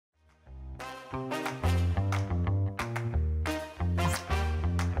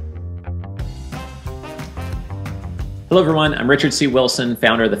Hello everyone, I'm Richard C. Wilson,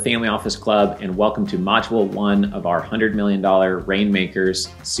 founder of the Family Office Club, and welcome to Module 1 of our $100 million Rainmakers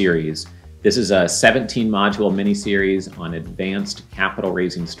series. This is a 17-module mini-series on advanced capital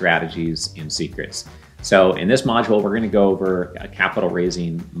raising strategies and secrets. So in this module, we're going to go over a capital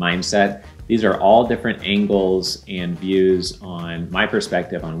raising mindset. These are all different angles and views on my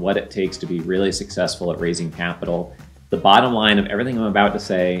perspective on what it takes to be really successful at raising capital. The bottom line of everything I'm about to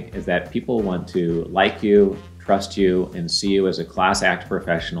say is that people want to like you, trust you, and see you as a class act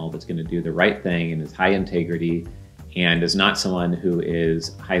professional that's going to do the right thing and is high integrity and is not someone who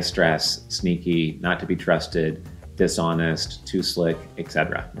is high stress, sneaky, not to be trusted, dishonest, too slick,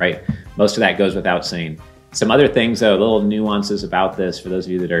 etc. Right? Most of that goes without saying. Some other things though, little nuances about this for those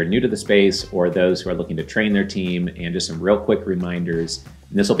of you that are new to the space or those who are looking to train their team, and just some real quick reminders.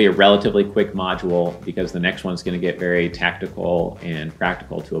 And this will be a relatively quick module because the next one's going to get very tactical and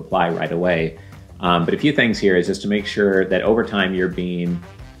practical to apply right away. But a few things here is just to make sure that over time you're being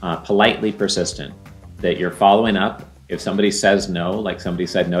politely persistent, that you're following up. If somebody says no, like somebody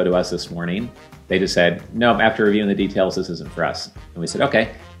said no to us this morning, they just said, no, after reviewing the details, this isn't for us. And we said,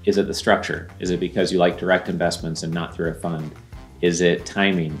 okay, is it the structure? Is it because you like direct investments and not through a fund? Is it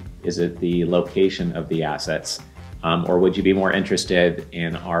timing? Is it the location of the assets? Or would you be more interested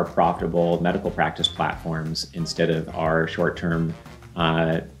in our profitable medical practice platforms instead of our short-term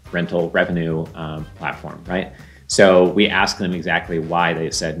rental revenue platform, right? So we ask them exactly why they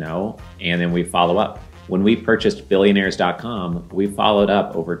said no, and then we follow up. When we purchased billionaires.com, we followed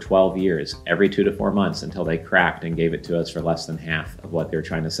up over 12 years, every 2 to 4 months until they cracked and gave it to us for less than half of what they were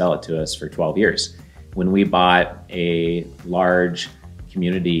trying to sell it to us for 12 years. When we bought a large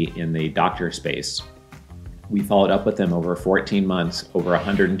community in the doctor space, we followed up with them over 14 months, over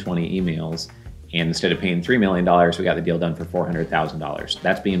 120 emails, and instead of paying $3 million, we got the deal done for $400,000.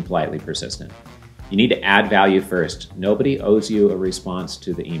 That's being politely persistent. You need to add value first. Nobody owes you a response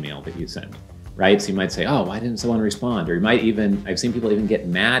to the email that you send, right? So you might say, oh, why didn't someone respond? Or you might even, I've seen people even get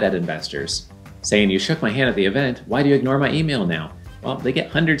mad at investors saying, you shook my hand at the event, why do you ignore my email now? Well, they get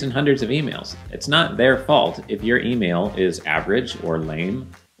hundreds and hundreds of emails. It's not their fault if your email is average or lame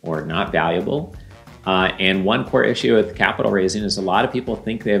or not valuable. And one core issue with capital raising is a lot of people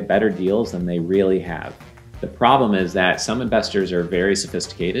think they have better deals than they really have. The problem is that some investors are very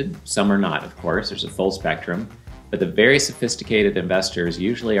sophisticated, some are not, of course, there's a full spectrum, but the very sophisticated investors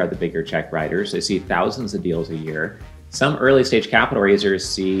usually are the bigger check writers. They see thousands of deals a year. Some early stage capital raisers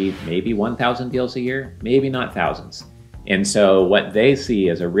see maybe 1,000 deals a year, maybe not thousands. And so what they see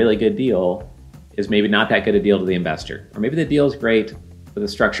as a really good deal is maybe not that good a deal to the investor. Or maybe the deal is great, but the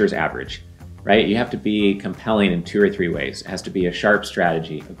structure is average. Right? You have to be compelling in 2 or 3 ways. It has to be a sharp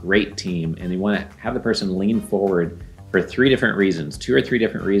strategy, a great team, and you want to have the person lean forward for 3 different reasons, 2 or 3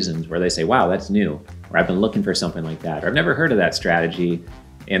 different reasons where they say, wow, that's new, or I've been looking for something like that, or I've never heard of that strategy,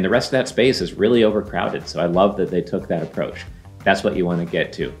 and the rest of that space is really overcrowded. So I love that they took that approach. That's what you want to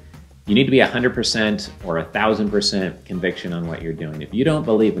get to. You need to be 100% or 1,000% conviction on what you're doing. If you don't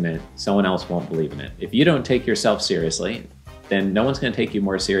believe in it, someone else won't believe in it. If you don't take yourself seriously, then no one's going to take you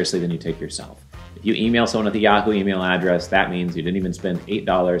more seriously than you take yourself. If you email someone at the Yahoo email address, that means you didn't even spend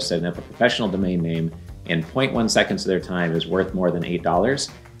 $8 setting up a professional domain name, and 0.1 seconds of their time is worth more than $8.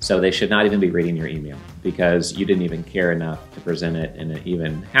 So they should not even be reading your email because you didn't even care enough to present it in an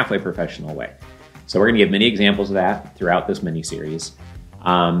even halfway professional way. So we're going to give many examples of that throughout this mini-series.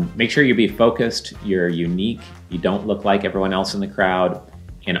 Make sure you be focused, you're unique, you don't look like everyone else in the crowd,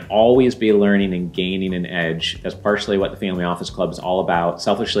 and always be learning and gaining an edge. That's partially what the Family Office Club is all about.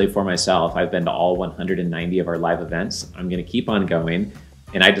 Selfishly for myself, I've been to all 190 of our live events. I'm gonna keep on going,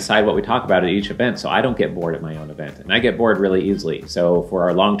 and I decide what we talk about at each event, so I don't get bored at my own event. And I get bored really easily. So for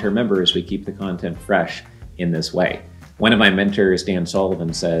our long-term members, we keep the content fresh in this way. One of my mentors, Dan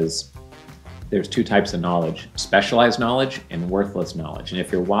Sullivan, says, there's 2 types of knowledge, specialized knowledge and worthless knowledge. And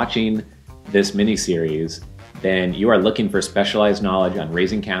if you're watching this mini-series, then you are looking for specialized knowledge on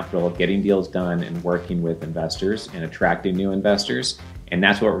raising capital, getting deals done, and working with investors and attracting new investors. And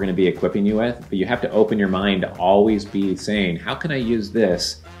that's what we're going to be equipping you with. But you have to open your mind to always be saying, how can I use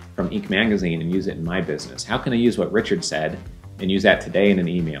this from Inc. magazine and use it in my business? How can I use what Richard said and use that today in an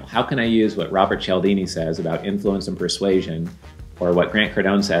email? How can I use what Robert Cialdini says about influence and persuasion, or what Grant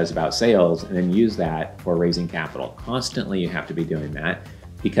Cardone says about sales, and then use that for raising capital? Constantly you have to be doing that.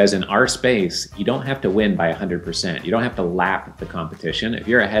 Because in our space, you don't have to win by 100%. You don't have to lap the competition. If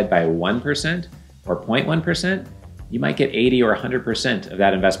you're ahead by 1% or 0.1%, you might get 80 or 100% of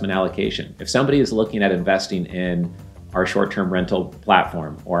that investment allocation. If somebody is looking at investing in our short-term rental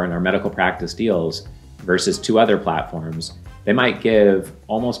platform or in our medical practice deals versus 2 other platforms, They might give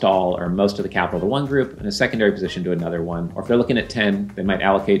almost all or most of the capital to one group and a secondary position to another one. Or if they're looking at 10, they might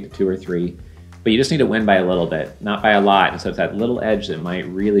allocate to 2 or 3. But you just need to win by a little bit, not by a lot. And so it's that little edge that might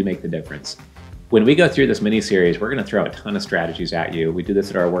really make the difference. When we go through this mini-series, we're going to throw a ton of strategies at you. We do this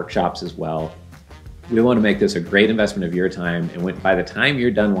at our workshops as well. We want to make this a great investment of your time. And by the time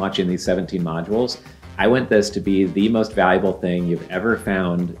you're done watching these 17 modules, I want this to be the most valuable thing you've ever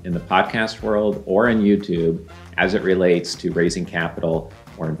found in the podcast world or in YouTube as it relates to raising capital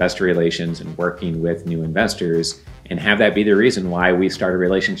or investor relations and working with new investors, and have that be the reason why we start a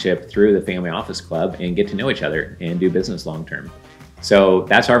relationship through the Family Office Club and get to know each other and do business long term. So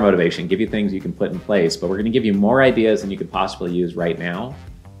that's our motivation, give you things you can put in place, but we're going to give you more ideas than you could possibly use right now.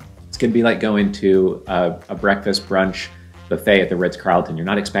 It's going to be like going to a breakfast brunch buffet at the Ritz-Carlton. You're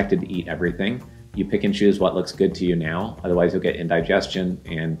not expected to eat everything. You pick and choose what looks good to you now, otherwise you'll get indigestion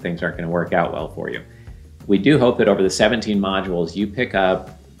and things aren't going to work out well for you. We do hope that over the 17 modules, you pick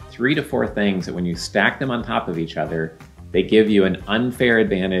up 3 to 4 things that when you stack them on top of each other, they give you an unfair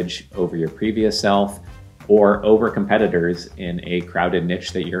advantage over your previous self or over competitors in a crowded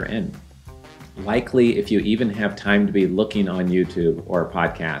niche that you're in. Likely, if you even have time to be looking on YouTube or a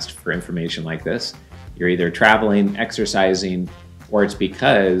podcast for information like this, you're either traveling, exercising, or it's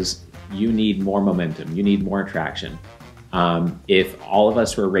because you need more momentum, you need more traction. If all of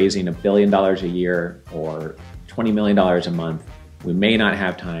us were raising $1 billion a year or $20 million a month, we may not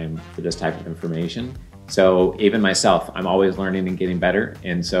have time for this type of information. So even myself, I'm always learning and getting better.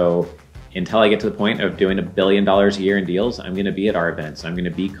 And so until I get to the point of doing $1 billion a year in deals, I'm going to be at our events. I'm going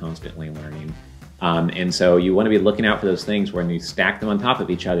to be constantly learning. And so you want to be looking out for those things when you stack them on top of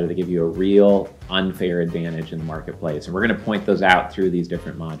each other to give you a real unfair advantage in the marketplace. And we're going to point those out through these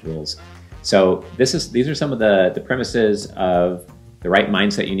different modules. So these are some of the premises of the right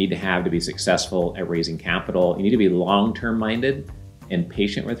mindset you need to have to be successful at raising capital. You need to be long-term minded and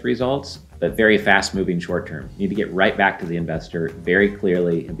patient with results, but very fast-moving short-term. You need to get right back to the investor very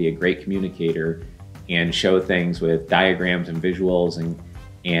clearly and be a great communicator and show things with diagrams and visuals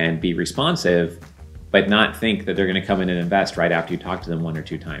and be responsive, but not think that they're going to come in and invest right after you talk to them 1 or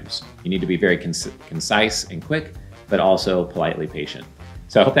 2 times. You need to be very concise and quick, but also politely patient.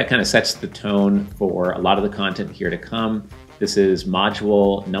 So I hope that kind of sets the tone for a lot of the content here to come. This is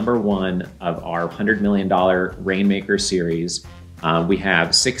module number 1 of our $100 million Rainmaker series. We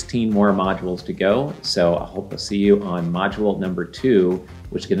have 16 more modules to go, so I hope to see you on module number 2,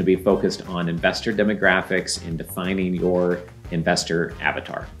 which is going to be focused on investor demographics and defining your investor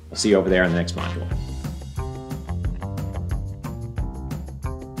avatar. I'll see you over there on the next module.